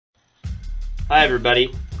Hi,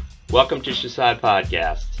 everybody. Welcome to Shisai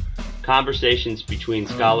Podcast, conversations between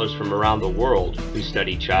scholars from around the world who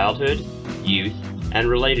study childhood, youth, and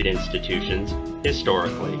related institutions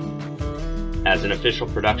historically. As an official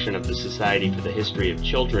production of the Society for the History of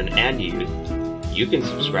Children and Youth, you can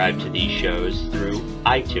subscribe to these shows through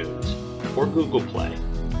iTunes or Google Play.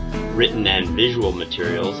 Written and visual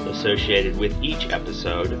materials associated with each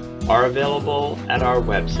episode are available at our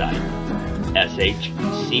website,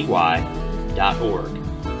 shcy.org.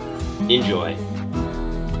 Enjoy.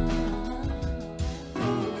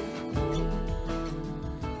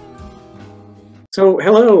 So,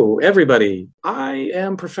 hello, everybody. I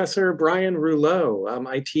am Professor Brian Rouleau.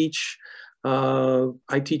 I teach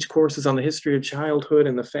courses on the history of childhood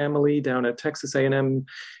and the family down at Texas A&M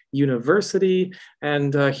University.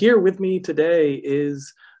 And here with me today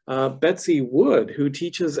is Betsy Wood, who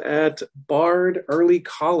teaches at Bard Early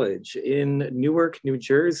College in Newark, New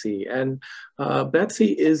Jersey. And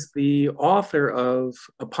Betsy is the author of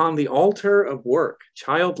Upon the Altar of Work,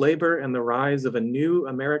 Child Labor and the Rise of a New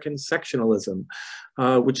American Sectionalism,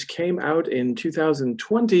 which came out in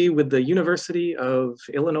 2020 with the University of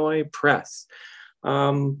Illinois Press.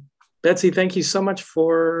 Betsy, thank you so much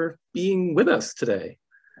for being with us today.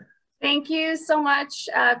 Thank you so much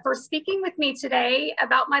for speaking with me today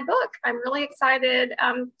about my book. I'm really excited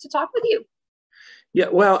to talk with you. Yeah,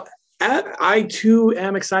 well, I too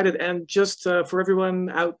am excited. And just for everyone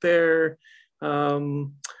out there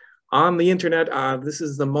on the internet, this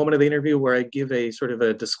is the moment of the interview where I give a sort of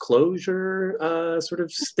a disclosure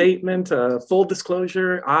statement, full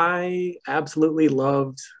disclosure. I absolutely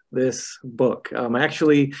loved this book. I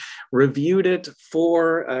actually reviewed it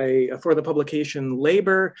for the publication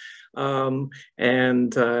Labor. As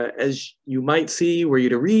you might see, were you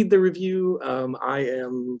to read the review,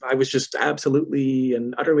 I was just absolutely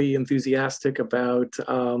and utterly enthusiastic about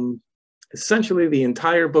essentially the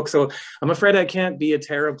entire book. So I'm afraid I can't be a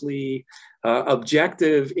terribly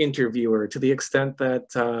objective interviewer to the extent that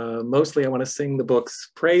mostly I want to sing the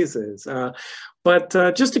book's praises. But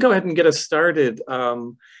just to go ahead and get us started,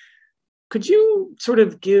 could you sort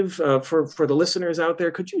of give, for the listeners out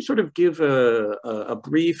there, could you sort of give a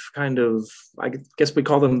brief kind of, I guess we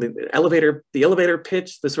call them the elevator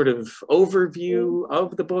pitch, the sort of overview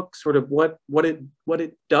of the book, sort of what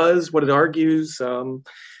it does, what it argues?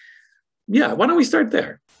 Yeah, why don't we start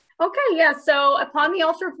there? Okay, yeah. So Upon the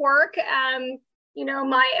Altar of Work,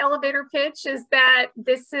 my elevator pitch is that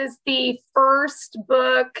this is the first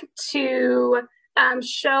book to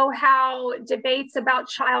show how debates about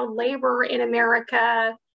child labor in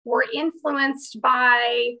America were influenced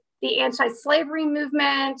by the anti-slavery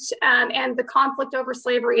movement and the conflict over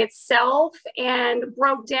slavery itself, and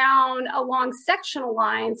broke down along sectional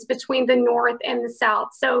lines between the North and the South.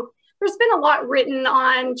 So there's been a lot written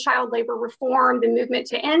on child labor reform, the movement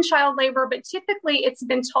to end child labor, but typically it's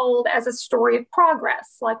been told as a story of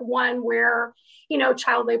progress, like one where,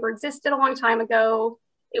 child labor existed a long time ago.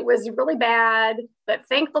 It was really bad, but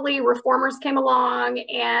thankfully reformers came along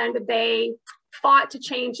and they fought to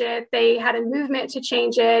change it. They had a movement to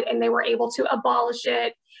change it and they were able to abolish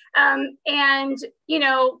it.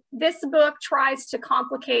 This book tries to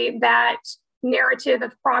complicate that narrative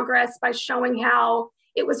of progress by showing how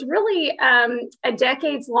it was really a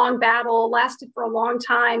decades-long battle, lasted for a long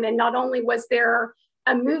time. And not only was there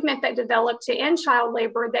a movement that developed to end child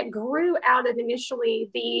labor that grew out of initially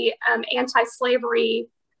the anti-slavery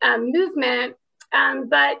movement,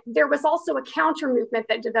 but there was also a counter movement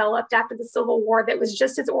that developed after the Civil War that was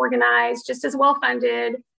just as organized, just as well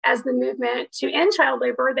funded as the movement to end child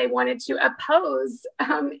labor. They wanted to oppose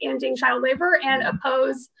ending child labor and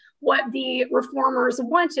oppose what the reformers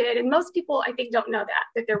wanted. And most people, I think, don't know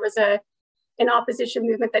that there was an opposition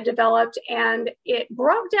movement that developed, and it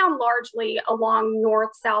broke down largely along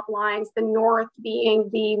North-South lines, the North being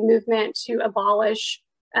the movement to abolish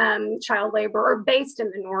child labor, or based in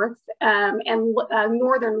the North and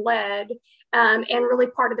Northern led, and really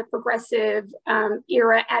part of the progressive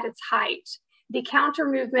era at its height. The counter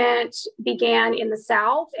movement began in the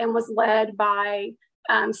South and was led by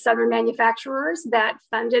Southern manufacturers that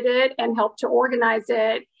funded it and helped to organize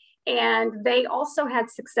it. And they also had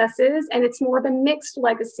successes, and it's more of a mixed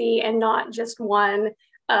legacy and not just one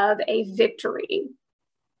of a victory.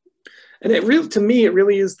 And to me, it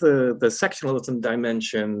really is the sectionalism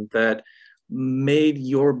dimension that made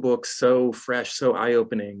your book so fresh, so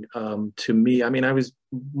eye-opening to me. I mean, I was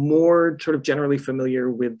more sort of generally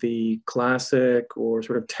familiar with the classic or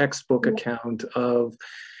sort of textbook account of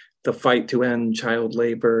the fight to end child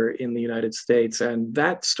labor in the United States. And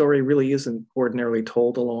that story really isn't ordinarily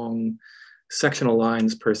told along sectional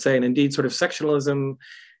lines per se. And indeed, sort of sectionalism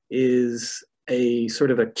is a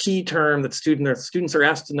sort of a key term that students are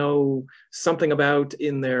asked to know something about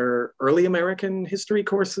in their early American history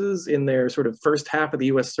courses, in their sort of first half of the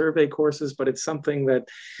US survey courses, but it's something that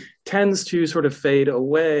tends to sort of fade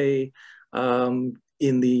away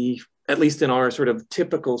at least in our sort of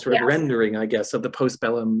typical sort of rendering, I guess, of the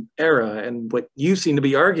postbellum era. And what you seem to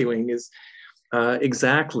be arguing is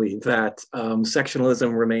exactly that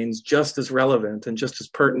sectionalism remains just as relevant and just as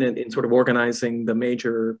pertinent in sort of organizing the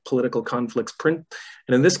major political conflicts, and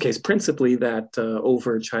in this case, principally that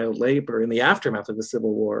over child labor in the aftermath of the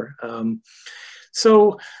Civil War.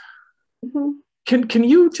 Can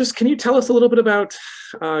you tell us a little bit about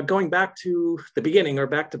going back to the beginning or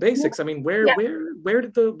back to basics? I mean, where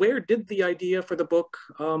did the idea for the book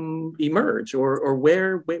emerge, or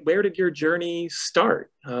where did your journey start?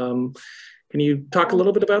 Can you talk a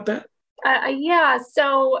little bit about that? Yeah.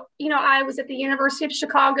 So, I was at the University of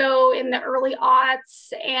Chicago in the early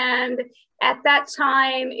aughts. And at that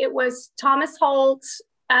time, it was Thomas Holt,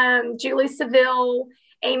 Julie Saville,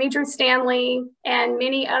 Amy Drew Stanley, and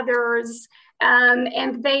many others.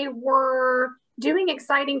 And they were doing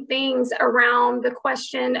exciting things around the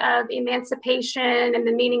question of emancipation and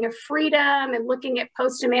the meaning of freedom, and looking at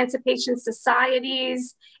post-emancipation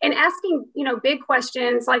societies and asking, big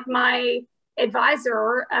questions. Like my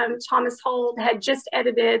advisor, Thomas Holt, had just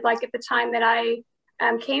edited, like at the time that I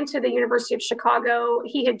came to the University of Chicago,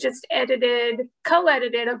 he had just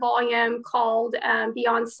co-edited a volume called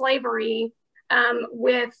Beyond Slavery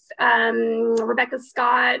with Rebecca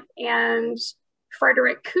Scott and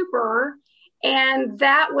Frederick Cooper. And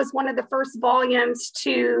that was one of the first volumes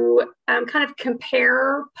to kind of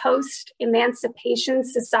compare post-emancipation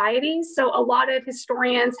societies. So a lot of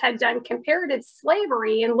historians had done comparative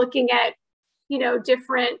slavery and looking at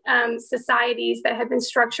different societies that had been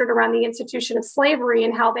structured around the institution of slavery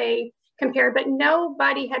and how they compared, but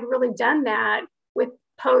nobody had really done that with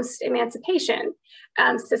post-emancipation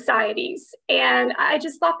societies. And I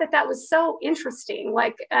just thought that was so interesting,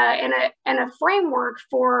 and a framework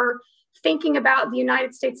for thinking about the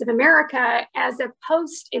United States of America as a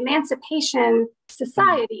post-emancipation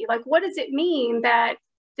society. Like, what does it mean that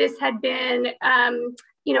this had been,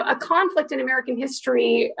 a conflict in American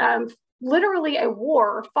history, literally a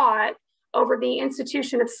war fought over the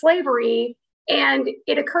institution of slavery? And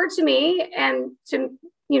it occurred to me and to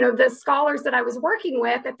the scholars that I was working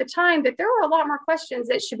with at the time that there were a lot more questions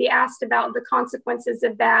that should be asked about the consequences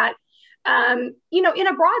of that, in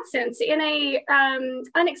a broad sense, in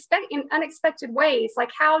unexpected ways.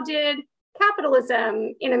 Like, how did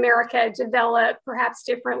capitalism in America develop perhaps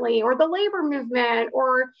differently, or the labor movement,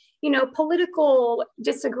 or political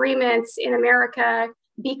disagreements in America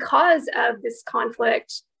because of this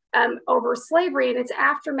conflict over slavery and its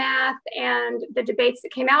aftermath and the debates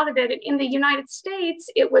that came out of it. And in the United States,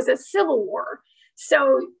 it was a civil war.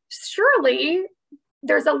 So surely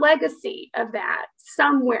there's a legacy of that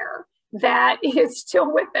somewhere that is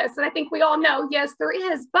still with us. And I think we all know, yes, there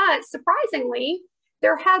is, but surprisingly,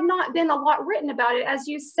 there had not been a lot written about it. As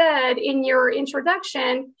you said in your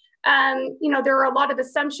introduction, there are a lot of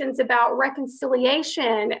assumptions about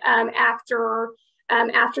reconciliation after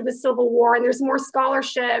the Civil War, and there's more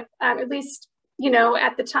scholarship, at least,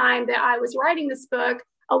 at the time that I was writing this book,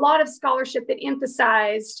 a lot of scholarship that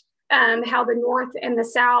emphasized how the North and the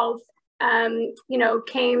South,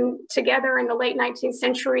 came together in the late 19th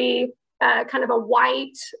century, kind of a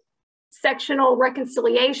white sectional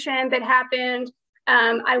reconciliation that happened.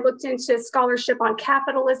 I looked into scholarship on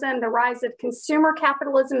capitalism, the rise of consumer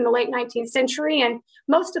capitalism in the late 19th century, and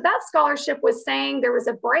most of that scholarship was saying there was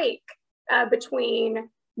a break between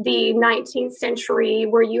the 19th century,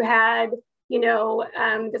 where you had,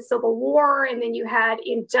 the Civil War, and then you had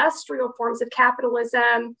industrial forms of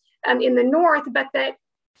capitalism in the North, but that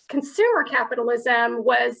consumer capitalism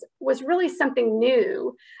was really something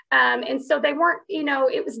new. And so they weren't,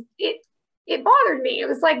 it bothered me. It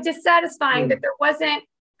was like dissatisfying that there wasn't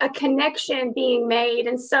a connection being made.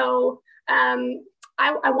 And so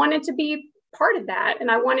I wanted to be part of that.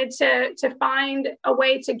 And I wanted to find a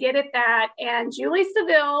way to get at that. And Julie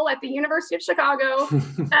Saville at the University of Chicago,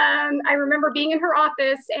 I remember being in her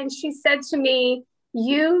office, and she said to me,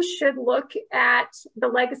 "You should look at the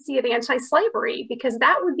legacy of anti-slavery, because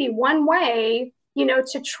that would be one way,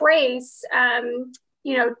 to trace,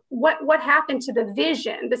 what happened to the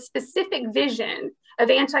vision, the specific vision of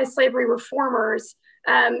anti-slavery reformers.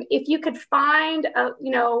 If you could find a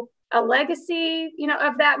legacy,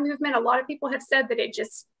 of that movement. A lot of people have said that it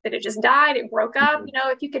just died, it broke up.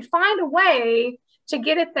 If you could find a way to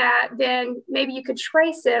get at that, then maybe you could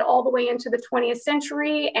trace it all the way into the 20th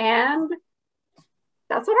century, and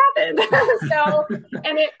that's what happened. So,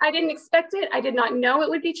 and I didn't expect it. I did not know it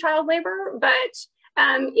would be child labor, but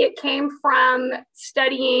it came from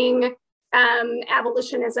studying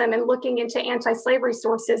abolitionism and looking into anti-slavery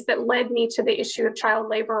sources that led me to the issue of child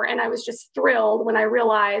labor. And I was just thrilled when I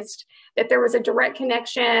realized that there was a direct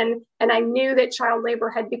connection, and I knew that child labor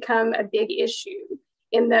had become a big issue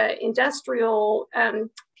in the industrial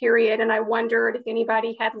period. And I wondered if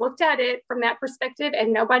anybody had looked at it from that perspective,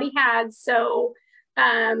 and nobody had. So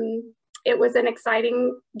it was an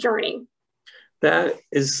exciting journey. That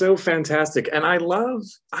is so fantastic. And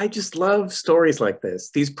I just love stories like this,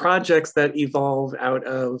 these projects that evolve out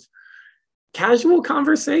of casual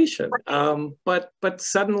conversation. But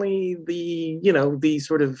suddenly the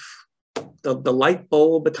sort of the light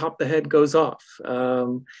bulb atop the head goes off.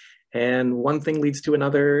 And one thing leads to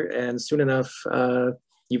another, and soon enough,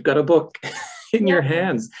 you've got a book in your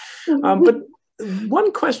hands. But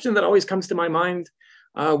one question that always comes to my mind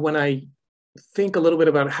when I think a little bit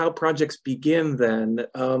about how projects begin then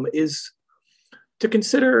is to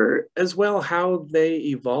consider as well how they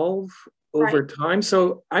evolve over time.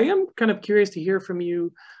 So I am kind of curious to hear from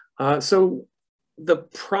you. So the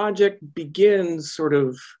project begins sort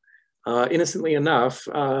of innocently enough,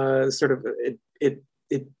 sort of it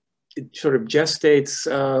sort of gestates,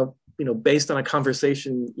 based on a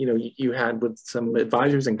conversation, you had with some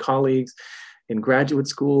advisors and colleagues in graduate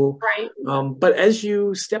school. Right. But as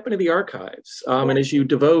you step into the archives and as you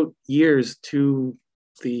devote years to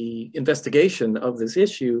the investigation of this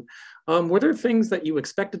issue, were there things that you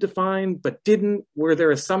expected to find but didn't? Were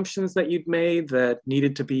there assumptions that you'd made that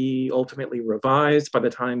needed to be ultimately revised by the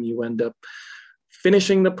time you end up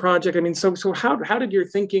finishing the project? I mean, so how did your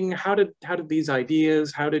thinking, how did these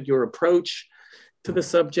ideas, how did your approach to the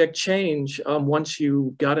subject change once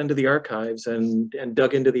you got into the archives and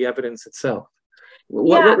dug into the evidence itself?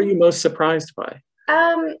 What were you most surprised by?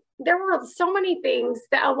 There were so many things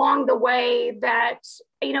that along the way that,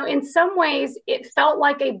 in some ways it felt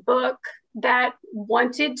like a book that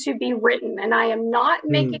wanted to be written. And I am not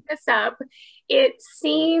making this up. It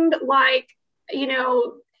seemed like,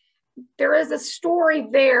 there is a story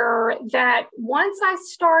there that once I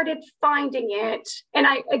started finding it, and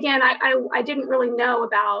I didn't really know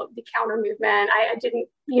about the counter movement. I didn't,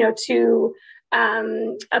 to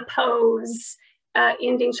oppose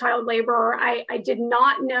ending child labor. I did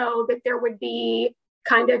not know that there would be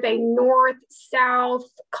kind of a north-south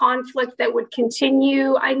conflict that would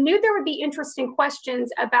continue. I knew there would be interesting questions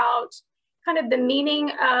about kind of the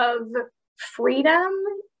meaning of freedom,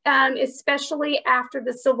 especially after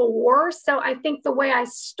the Civil War. So I think the way I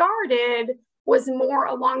started was more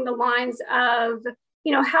along the lines of,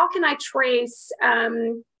 how can I trace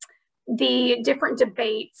the different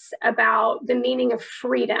debates about the meaning of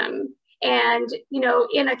freedom and,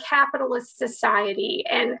 in a capitalist society?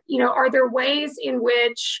 And, are there ways in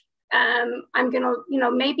which I'm going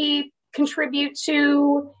to, maybe contribute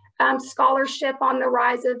to scholarship on the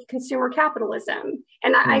rise of consumer capitalism?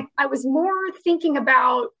 And I was more thinking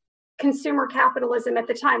about consumer capitalism at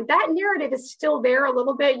the time. That narrative is still there a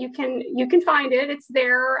little bit. You can find it. It's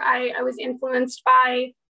there. I was influenced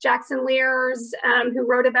by Jackson Lears, who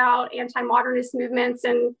wrote about anti-modernist movements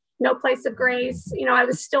and No Place of Grace. I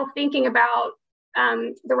was still thinking about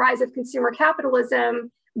the rise of consumer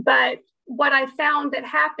capitalism. But what I found that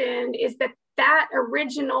happened is that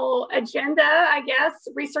original agenda, I guess,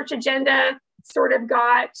 research agenda, sort of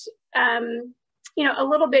got, a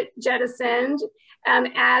little bit jettisoned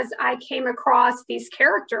as I came across these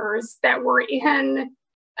characters that were in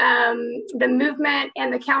the movement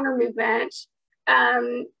and the counter movement.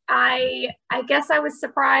 I guess I was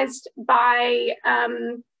surprised by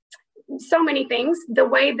so many things. The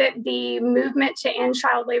way that the movement to end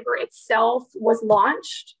child labor itself was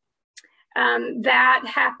launched. That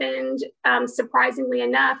happened, surprisingly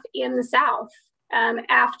enough, in the South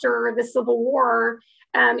after the Civil War.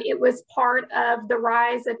 It was part of the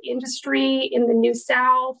rise of industry in the New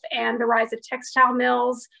South and the rise of textile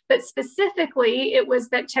mills. But specifically, it was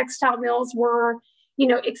that textile mills were,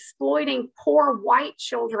 exploiting poor white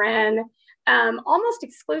children almost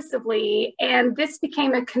exclusively. And this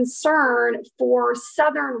became a concern for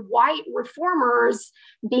Southern white reformers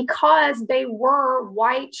because they were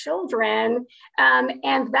white children.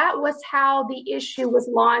 And that was how the issue was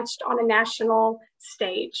launched on a national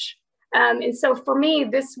stage. And so for me,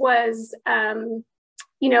 this was, an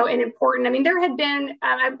important, there had been,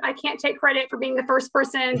 I can't take credit for being the first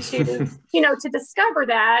person to, to discover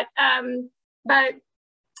that. But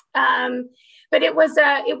it was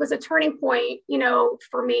a turning point,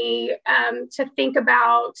 for me, to think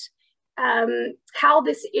about, how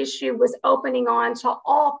this issue was opening on to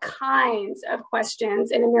all kinds of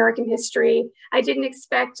questions in American history. I didn't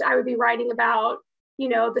expect I would be writing about,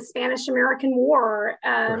 the Spanish-American War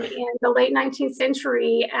in the late 19th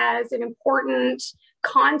century as an important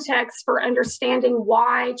context for understanding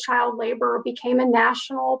why child labor became a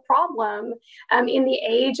national problem in the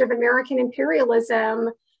age of American imperialism,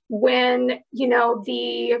 when,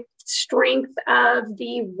 the strength of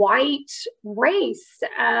the white race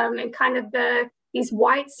and kind of these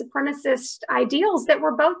white supremacist ideals that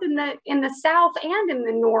were both in the South and in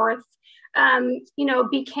the North,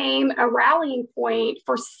 became a rallying point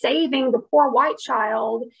for saving the poor white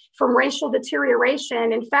child from racial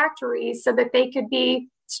deterioration in factories so that they could be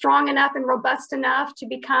strong enough and robust enough to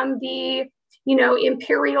become the,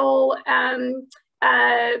 imperial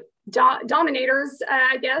dominators,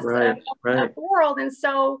 I guess, of the world. And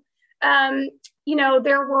so,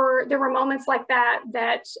 there were moments like that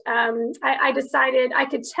I decided I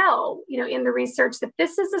could tell, in the research, that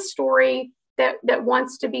this is a story that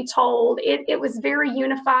wants to be told. It was very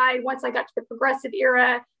unified. Once I got to the progressive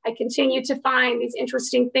era, I continued to find these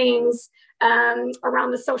interesting things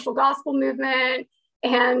around the social gospel movement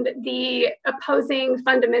and the opposing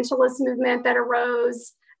fundamentalist movement that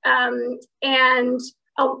arose, and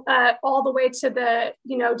all the way to the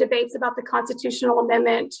debates about the constitutional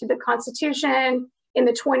amendment to the Constitution in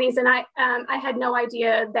the 1920s. And I had no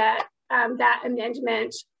idea that that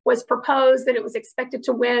amendment was proposed, that it was expected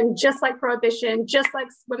to win, just like prohibition, just like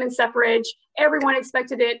women's suffrage. Everyone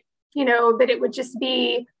expected it, that it would just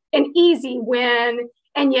be an easy win,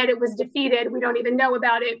 and yet it was defeated. We don't even know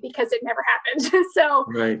about it because it never happened. So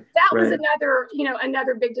that was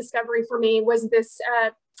another big discovery for me, was this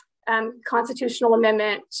constitutional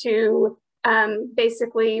amendment to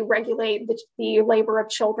basically regulate the labor of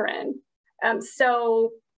children.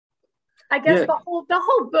 So I guess the whole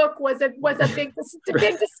book was a big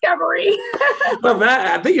discovery. Well,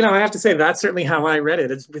 I have to say that's certainly how I read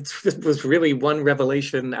it. It was really one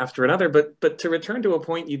revelation after another. But to return to a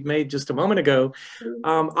point you'd made just a moment ago,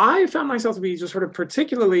 I found myself to be just sort of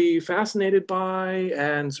particularly fascinated by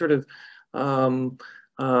and sort of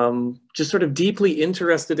just sort of deeply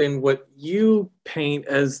interested in what you paint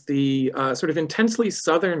as the sort of intensely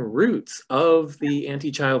Southern roots of the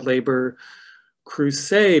anti-child labor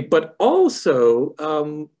crusade, but also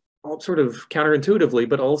sort of counterintuitively,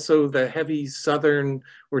 but also the heavy Southern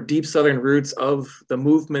or deep Southern roots of the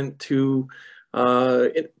movement to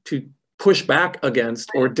push back against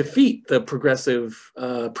or defeat the progressive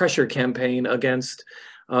pressure campaign against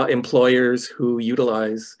employers who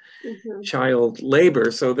utilize child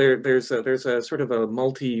labor. So there's a sort of a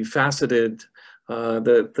multifaceted.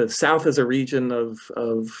 The South is a region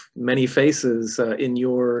of many faces in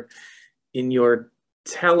your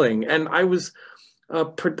telling, and I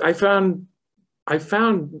found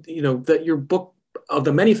that your book, of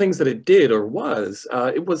the many things that it did or was,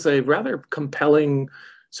 it was a rather compelling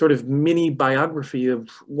sort of mini biography of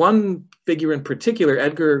one figure in particular,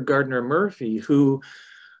 Edgar Gardner Murphy, who,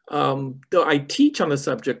 though I teach on the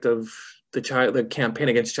subject of the campaign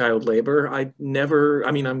against child labor, I'm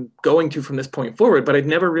going to from this point forward, but I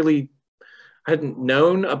hadn't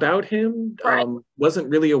known about him, wasn't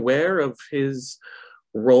really aware of his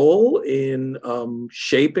role in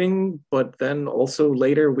shaping, but then also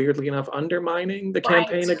later, weirdly enough, undermining the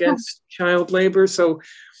campaign against child labor. So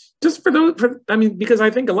just because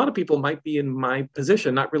I think a lot of people might be in my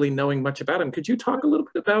position, not really knowing much about him. Could you talk a little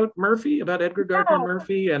bit about Edgar Gardner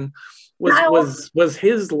Murphy, and was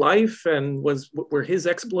his life and were his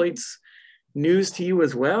exploits news to you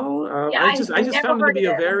as well? I just found him to be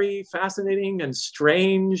a very fascinating and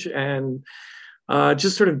strange and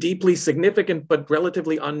just sort of deeply significant but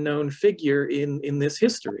relatively unknown figure in this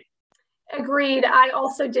history. Agreed. I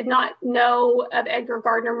also did not know of Edgar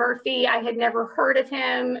Gardner Murphy. I had never heard of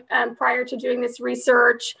him prior to doing this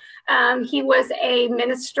research. He was a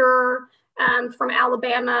minister from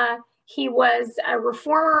Alabama. He was a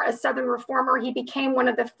reformer, a Southern reformer. He became one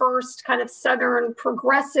of the first kind of Southern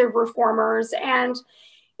progressive reformers. And,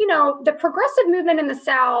 the progressive movement in the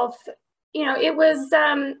South, it was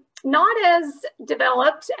not as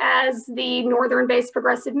developed as the Northern-based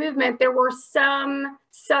progressive movement. There were some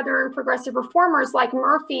Southern progressive reformers like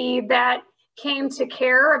Murphy that came to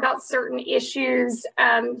care about certain issues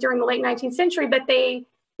during the late 19th century, but they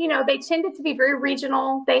tended to be very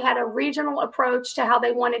regional. They had a regional approach to how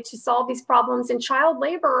they wanted to solve these problems. And child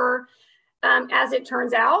labor, as it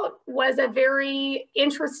turns out, was a very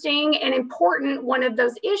interesting and important one of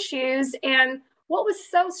those issues. And what was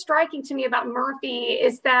so striking to me about Murphy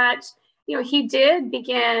is that, he did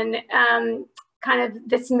begin kind of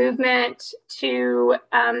this movement to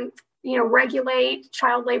regulate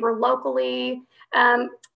child labor locally,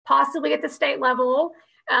 possibly at the state level.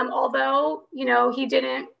 Although, he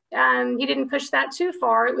didn't push that too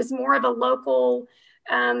far. It was more of a local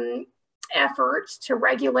effort to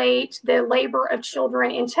regulate the labor of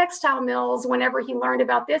children in textile mills whenever he learned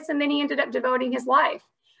about this. And then he ended up devoting his life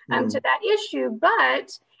to that issue.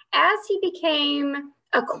 But as he became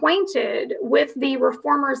acquainted with the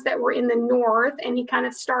reformers that were in the North, and he kind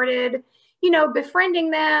of started,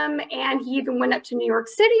 befriending them, and he even went up to New York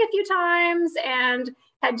City a few times and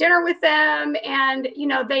had dinner with them, and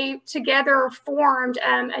they together formed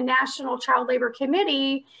a national child labor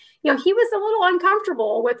committee. He was a little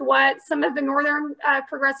uncomfortable with what some of the Northern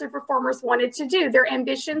progressive reformers wanted to do. Their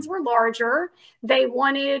ambitions were larger. They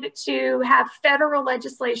wanted to have federal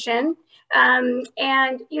legislation. And,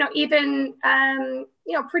 even,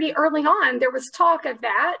 pretty early on, there was talk of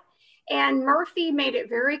that. And Murphy made it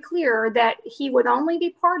very clear that he would only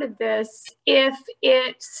be part of this if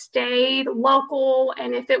it stayed local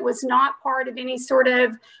and if it was not part of any sort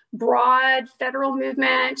of broad federal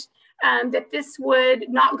movement, that this would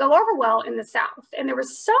not go over well in the South. And there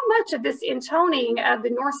was so much of this intoning of the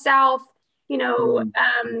North-South,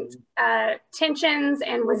 tensions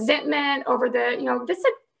and resentment over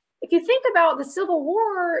if you think about the Civil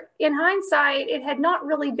War, in hindsight, it had not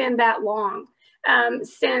really been that long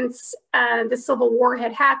since the Civil War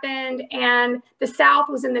had happened, and the South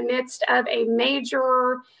was in the midst of a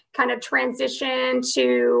major kind of transition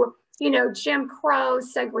to, Jim Crow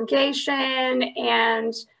segregation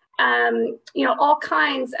and, all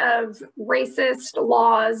kinds of racist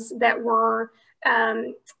laws that were,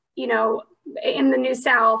 in the New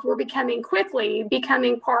South were quickly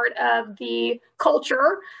becoming part of the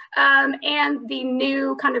culture and the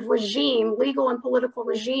new kind of regime, legal and political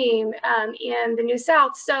regime in the New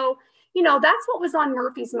South. So, that's what was on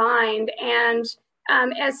Murphy's mind. And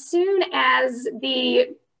as soon as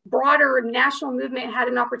the broader national movement had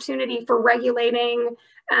an opportunity for regulating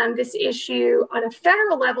this issue on a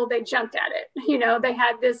federal level, they jumped at it. They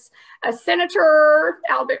had a senator,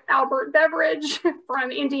 Albert Beveridge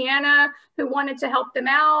from Indiana, who wanted to help them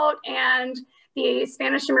out. And the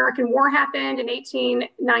Spanish-American War happened in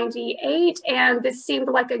 1898. And this seemed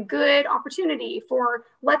like a good opportunity for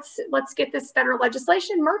let's get this federal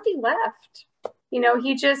legislation. Murphy left.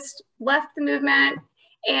 He just left the movement.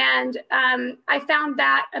 And I found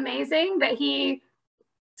that amazing that he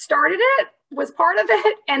started it, was part of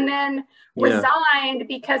it, and then resigned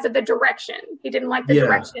because of the direction. He didn't like the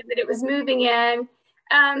direction that it was moving in.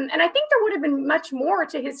 And I think there would have been much more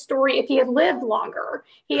to his story if he had lived longer.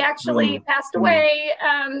 He actually passed away,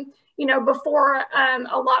 before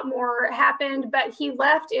a lot more happened, but he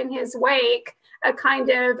left in his wake a kind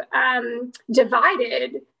of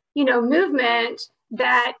divided, movement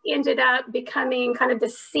that ended up becoming kind of the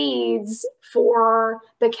seeds for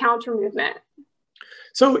the counter movement.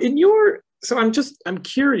 So I'm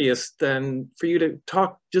curious then for you to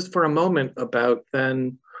talk just for a moment about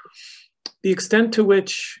then the extent to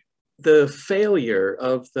which the failure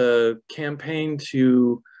of the campaign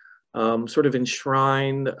to sort of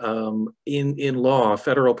enshrine in law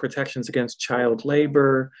federal protections against child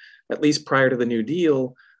labor, at least prior to the New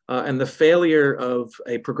Deal, and the failure of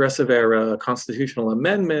a progressive era constitutional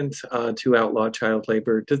amendment to outlaw child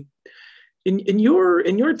labor. In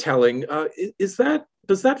your telling,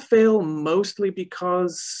 does that fail mostly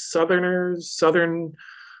because Southern sort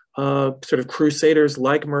of crusaders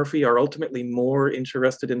like Murphy are ultimately more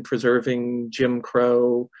interested in preserving Jim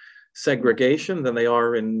Crow segregation than they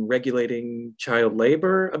are in regulating child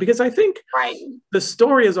labor? Because I think the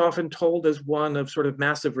story is often told as one of sort of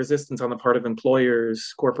massive resistance on the part of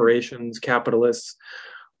employers, corporations, capitalists.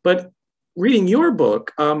 But reading your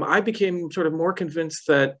book, I became sort of more convinced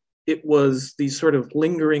that it was these sort of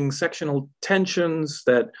lingering sectional tensions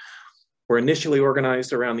that were initially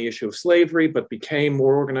organized around the issue of slavery, but became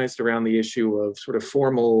more organized around the issue of sort of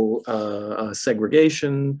formal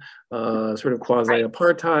segregation, sort of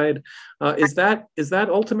quasi-apartheid. Is that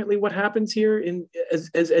ultimately what happens here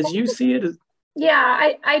as you see it?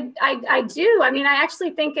 Yeah, I do. I mean, I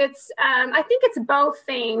actually think it's both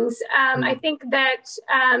things. I think that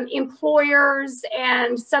employers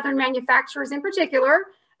and Southern manufacturers in particular,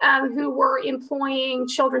 who were employing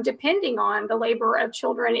children, depending on the labor of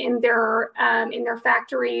children in their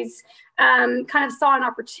factories, kind of saw an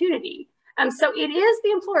opportunity. So it is the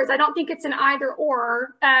employers. I don't think it's an either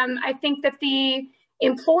or. I think that the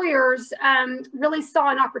employers really saw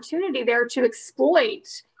an opportunity there to exploit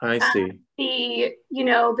the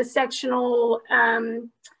sectional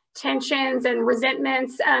tensions and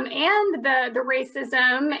resentments and the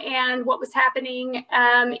racism and what was happening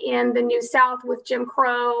in the New South with Jim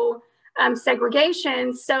Crow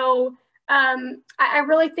segregation. So I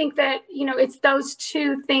really think that, it's those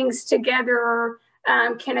two things together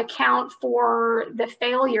can account for the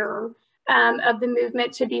failure of the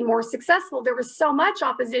movement to be more successful. There was so much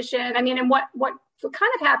opposition. I mean, and what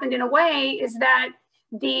kind of happened in a way is that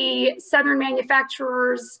the Southern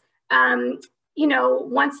manufacturers,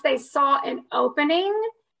 once they saw an opening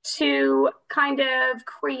to kind of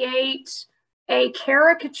create a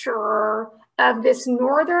caricature of this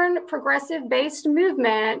Northern progressive-based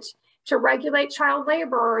movement to regulate child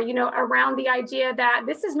labor, around the idea that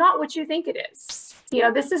this is not what you think it is.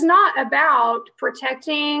 This is not about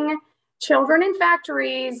protecting children in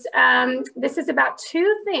factories. This is about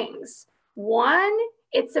two things. One,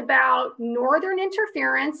 it's about Northern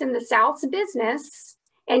interference in the South's business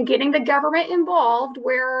and getting the government involved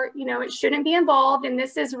where, it shouldn't be involved. And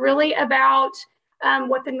this is really about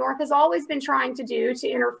what the North has always been trying to do, to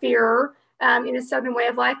interfere in a Southern way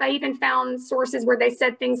of life. I even found sources where they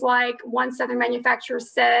said things like, one Southern manufacturer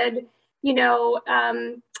said, the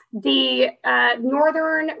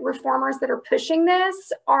Northern reformers that are pushing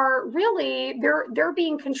this are really, they're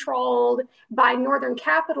being controlled by Northern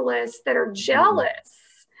capitalists that are jealous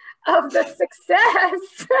of the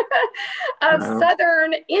success of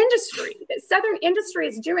Southern industry. Southern industry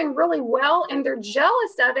is doing really well and they're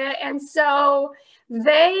jealous of it. And so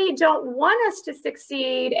they don't want us to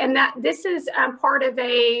succeed. And that this is part of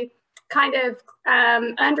a kind of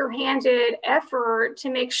underhanded effort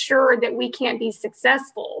to make sure that we can't be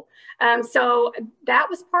successful. So that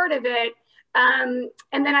was part of it. And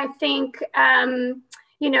then I think,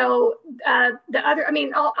 the other,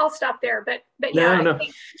 I'll stop there, but yeah. No.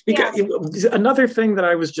 Because another thing that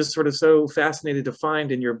I was just sort of so fascinated to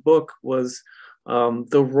find in your book was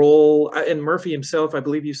the role, and Murphy himself, I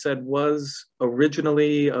believe you said, was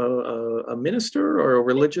originally a minister or a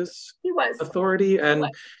religious authority. And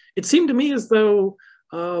it seemed to me as though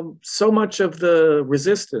so much of the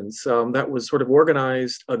resistance that was sort of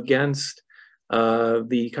organized against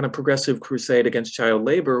the kind of progressive crusade against child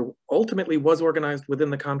labor ultimately was organized within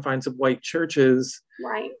the confines of white churches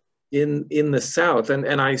in the South.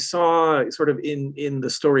 And I saw sort of in the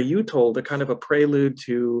story you told a kind of a prelude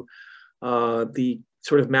to the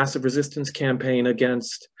sort of massive resistance campaign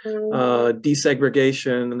against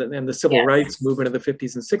desegregation and the civil rights movement of the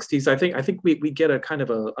 50s and 60s. I think we get a kind of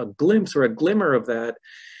a glimpse or a glimmer of that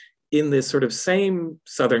in this sort of same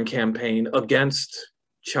Southern campaign against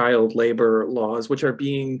child labor laws, which are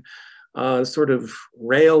being sort of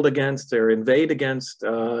railed against or inveighed against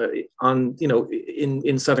in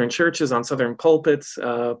Southern churches, on Southern pulpits.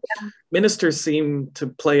 Ministers seem to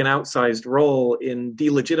play an outsized role in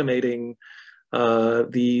delegitimating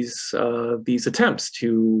these attempts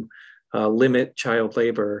to limit child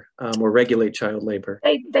labor or regulate child labor.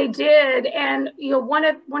 They did, and one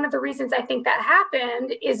of the reasons I think that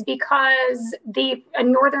happened is because the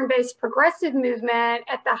Northern-based progressive movement,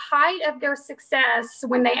 at the height of their success,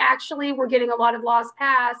 when they actually were getting a lot of laws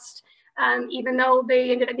passed, even though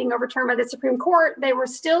they ended up being overturned by the Supreme Court, they were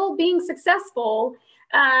still being successful.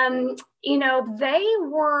 They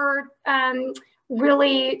were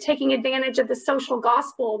really taking advantage of the social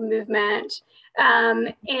gospel movement.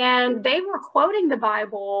 And they were quoting the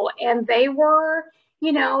Bible, and they were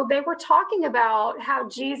talking about how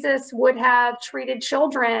Jesus would have treated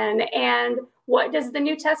children, and what does the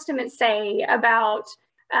New Testament say about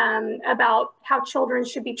how children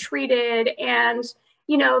should be treated. And,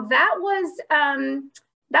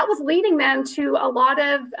 that was leading them to a lot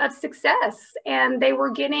of success, and they were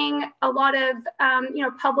getting a lot of,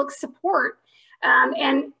 public support.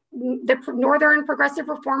 And the Northern progressive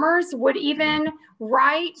reformers would even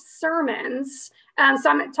write sermons. So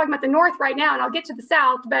I'm talking about the North right now, and I'll get to the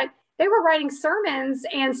South, but they were writing sermons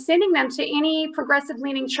and sending them to any progressive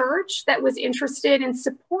leaning church that was interested in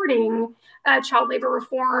supporting child labor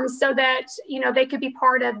reform, so that, they could be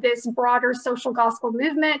part of this broader social gospel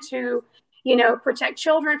movement to, protect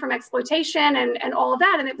children from exploitation and all of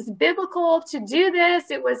that. And it was biblical to do this.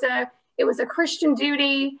 It was a Christian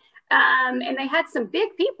duty. And they had some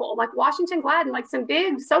big people like Washington Gladden, like some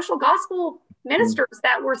big social gospel ministers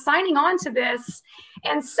that were signing on to this.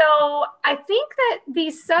 And so I think that the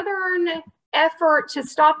Southern effort to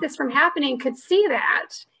stop this from happening could see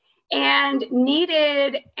that and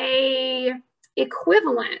needed a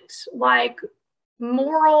equivalent, like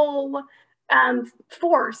moral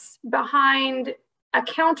force behind a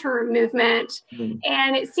counter movement.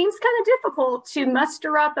 And it seems kind of difficult to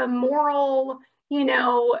muster up a moral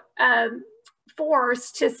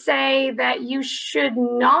force to say that you should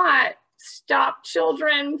not stop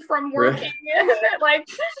children from working. Right. Like,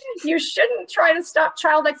 you shouldn't try to stop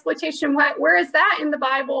child exploitation. Where is that in the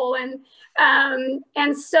Bible?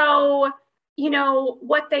 And so, you know,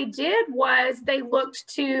 what they did was they looked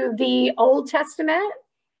to the Old Testament,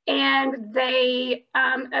 and they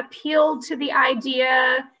appealed to the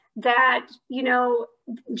idea that, you know,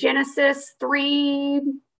 Genesis 3,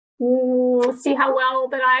 let's see how well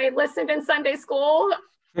that I listened in Sunday school.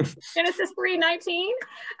 Genesis 3:19,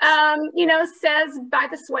 you know, says, by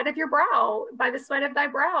the sweat of your brow, by the sweat of thy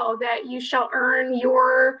brow, that you shall earn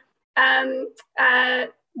your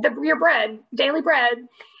bread, daily bread.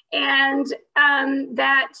 And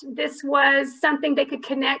that this was something they could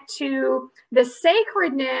connect to the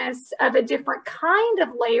sacredness of a different kind of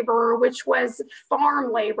labor, which was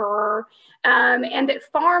farm labor, and that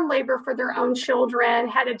farm labor for their own children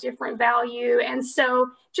had a different value. And so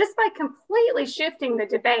just by completely shifting the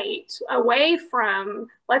debate away from,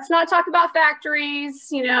 let's not talk about factories,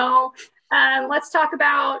 you know, let's talk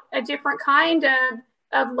about a different kind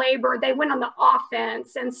of labor, they went on the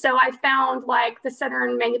offense. And so I found, like, the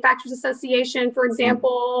Southern Manufacturers Association, for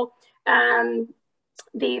example,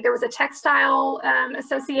 there was a textile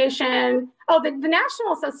association. Oh, the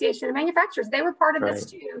National Association of Manufacturers, they were part of this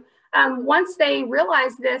too. Once they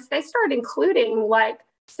realized this, they started including, like,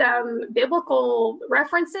 some biblical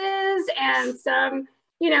references and some,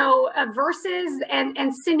 you know, verses,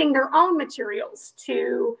 and sending their own materials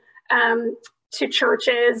to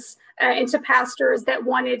churches and to pastors that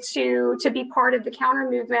wanted to be part of the counter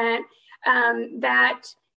movement, that,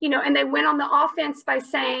 you know, and they went on the offense by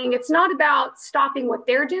saying, it's not about stopping what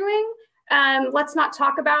they're doing. Let's not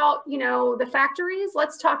talk about, you know, the factories.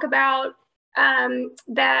 Let's talk about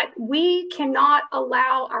that we cannot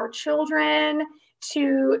allow our children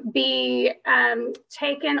to be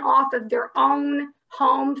taken off of their own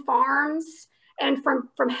home farms and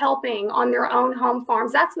from helping on their own home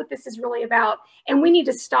farms. That's what this is really about. And we need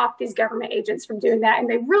to stop these government agents from doing that. And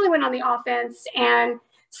they really went on the offense. And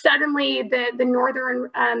suddenly the Northern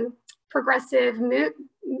progressive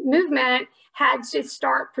movement had to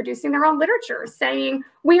start producing their own literature, saying,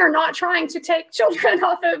 we are not trying to take children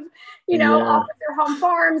off of, you know, off of their home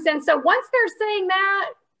farms. And so once they're saying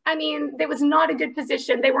that, I mean, it was not a good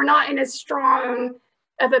position. They were not in as strong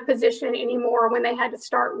of a position anymore when they had to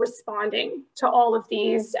start responding to all of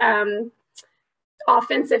these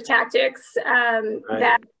offensive tactics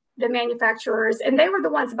that the manufacturers, and they were the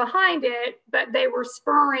ones behind it, but they were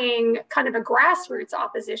spurring kind of a grassroots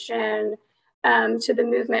opposition to the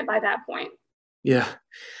movement by that point. Yeah,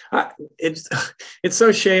 it's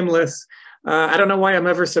so shameless. I don't know why I'm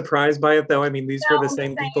ever surprised by it, though. I mean, these were the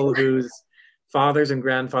same people whose fathers and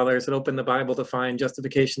grandfathers had opened the Bible to find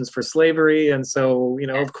justifications for slavery. And so, you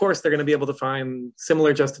know, of course, they're going to be able to find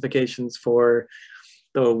similar justifications for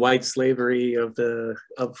the white slavery of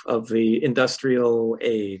the industrial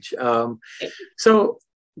age. So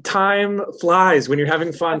time flies when you're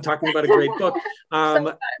having fun talking about a great book.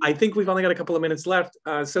 I think we've only got a couple of minutes left.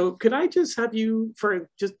 So could I just have you, for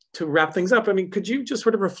just to wrap things up, I mean, could you just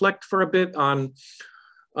sort of reflect for a bit on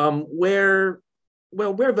where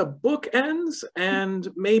the book ends, and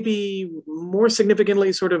maybe more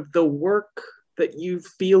significantly, sort of the work that you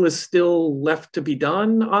feel is still left to be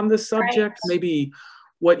done on this subject, maybe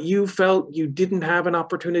what you felt you didn't have an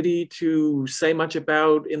opportunity to say much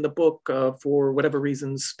about in the book for whatever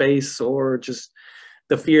reason, space, or just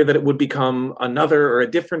the fear that it would become another or a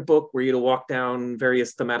different book where you'd walk down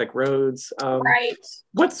various thematic roads. Where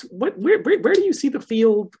do you see the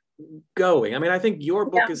field going? I mean, I think your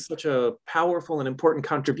book is such a powerful and important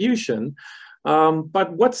contribution,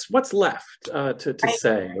 but what's left to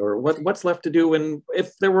say, or what's left to do? And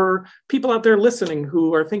if there were people out there listening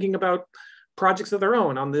who are thinking about projects of their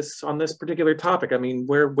own on this particular topic, I mean,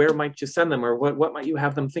 where might you send them, or what might you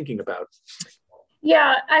have them thinking about?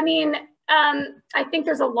 Yeah, I mean, I think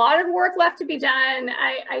there's a lot of work left to be done.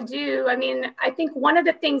 I do. I mean, I think one of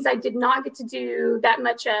the things I did not get to do that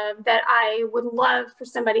much of that I would love for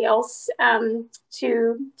somebody else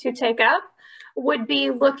to take up would be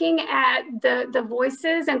looking at the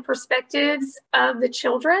voices and perspectives of the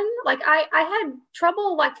children. Like I had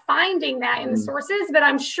trouble like finding that in the sources, but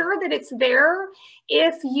I'm sure that it's there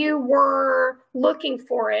if you were looking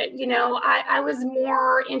for it. You know, I was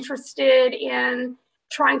more interested in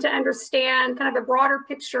trying to understand kind of the broader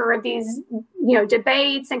picture of these, you know,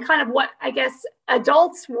 debates and kind of what I guess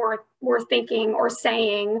adults were thinking or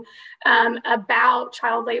saying about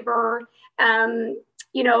child labor,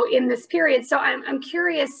 you know, in this period. So I'm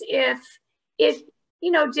curious if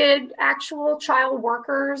you know, did actual child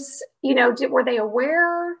workers, you know, were they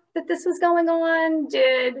aware that this was going on?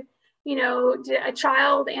 Did a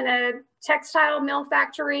child in a textile mill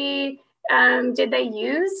factory, did they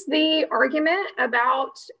use the argument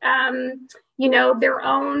about, you know, their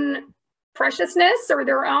own preciousness or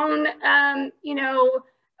their own, you know,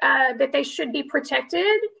 that they should be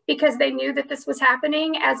protected because they knew that this was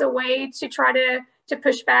happening as a way to try to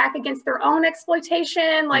push back against their own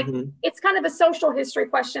exploitation? Like, it's kind of a social history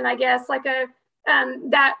question, I guess, like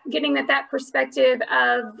that getting that perspective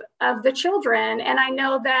of the children. And I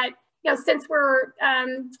know that, you know, since we're,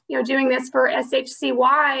 you know, doing this for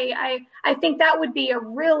SHCY, I think that would be a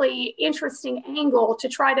really interesting angle to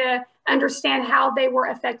try to understand how they were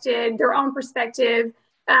affected, their own perspective,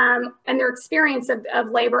 and their experience of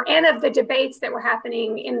labor and of the debates that were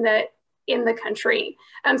happening in the country.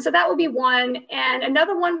 So that would be one. And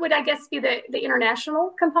another one would, I guess, be the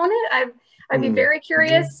international component. I'd be very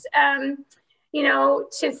curious, you know,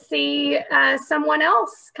 to see someone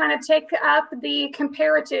else kind of take up the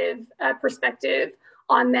comparative perspective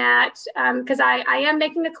on that, because I am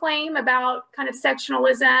making a claim about kind of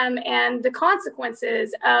sectionalism and the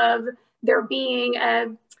consequences of there being a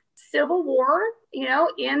civil war, you know,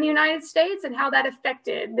 in the United States and how that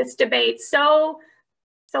affected this debate. So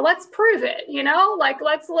let's prove it, you know, like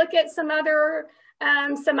let's look at some other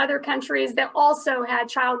countries that also had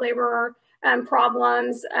child labor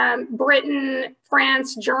problems, Britain,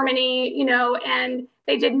 France, Germany, you know, and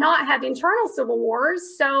they did not have internal civil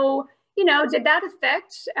wars. So, you know, did that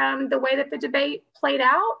affect the way that the debate played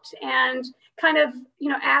out? And kind of, you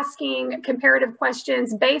know, asking comparative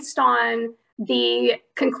questions based on the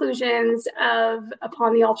conclusions of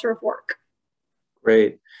Upon the Altar of Work.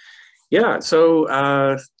 Great. Yeah, so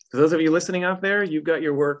for those of you listening out there, you've got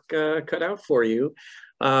your work cut out for you.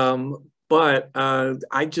 But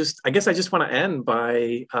I guess I just want to end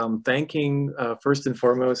by thanking first and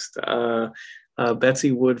foremost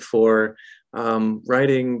Betsy Wood for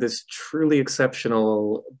writing this truly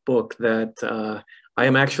exceptional book that I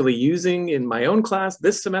am actually using in my own class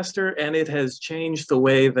this semester, and it has changed the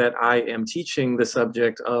way that I am teaching the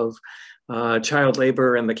subject of child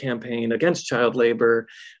labor and the campaign against child labor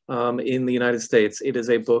in the United States. It is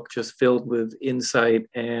a book just filled with insight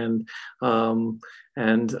and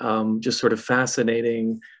just sort of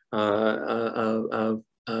fascinating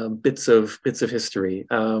bits of history.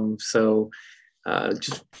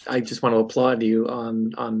 I just want to applaud you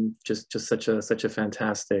on just such a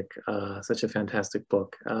fantastic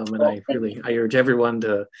book, and I urge everyone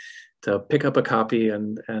to pick up a copy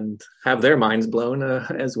and have their minds blown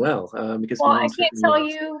as well. Because I can't tell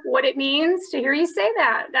you what it means to hear you say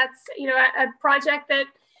that. That's, you know, a project that,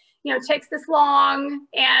 you know, takes this long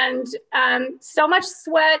and so much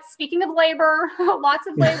sweat. Speaking of labor, lots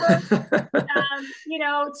of labor. You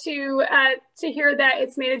know, to hear that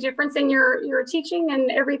it's made a difference in your teaching and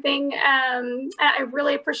everything. I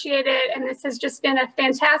really appreciate it, and this has just been a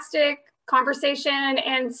fantastic conversation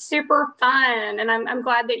and super fun. And I'm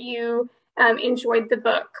glad that you enjoyed the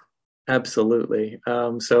book. Absolutely.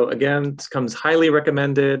 So again, this comes highly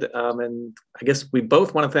recommended. And I guess we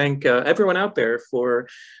both want to thank everyone out there for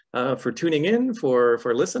tuning in, for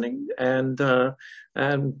listening, and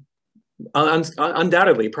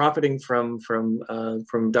undoubtedly profiting from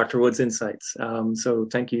Dr. Wood's insights. So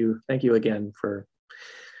thank you again for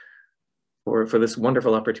this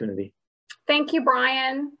wonderful opportunity. Thank you,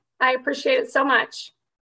 Brian. I appreciate it so much.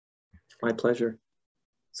 My pleasure.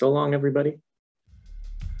 So long, everybody.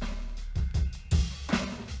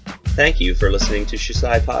 Thank you for listening to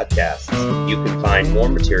SHCY Podcasts. You can find more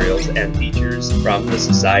materials and features from the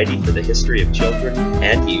Society for the History of Children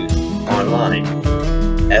and Youth online,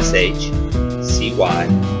 shcy.org.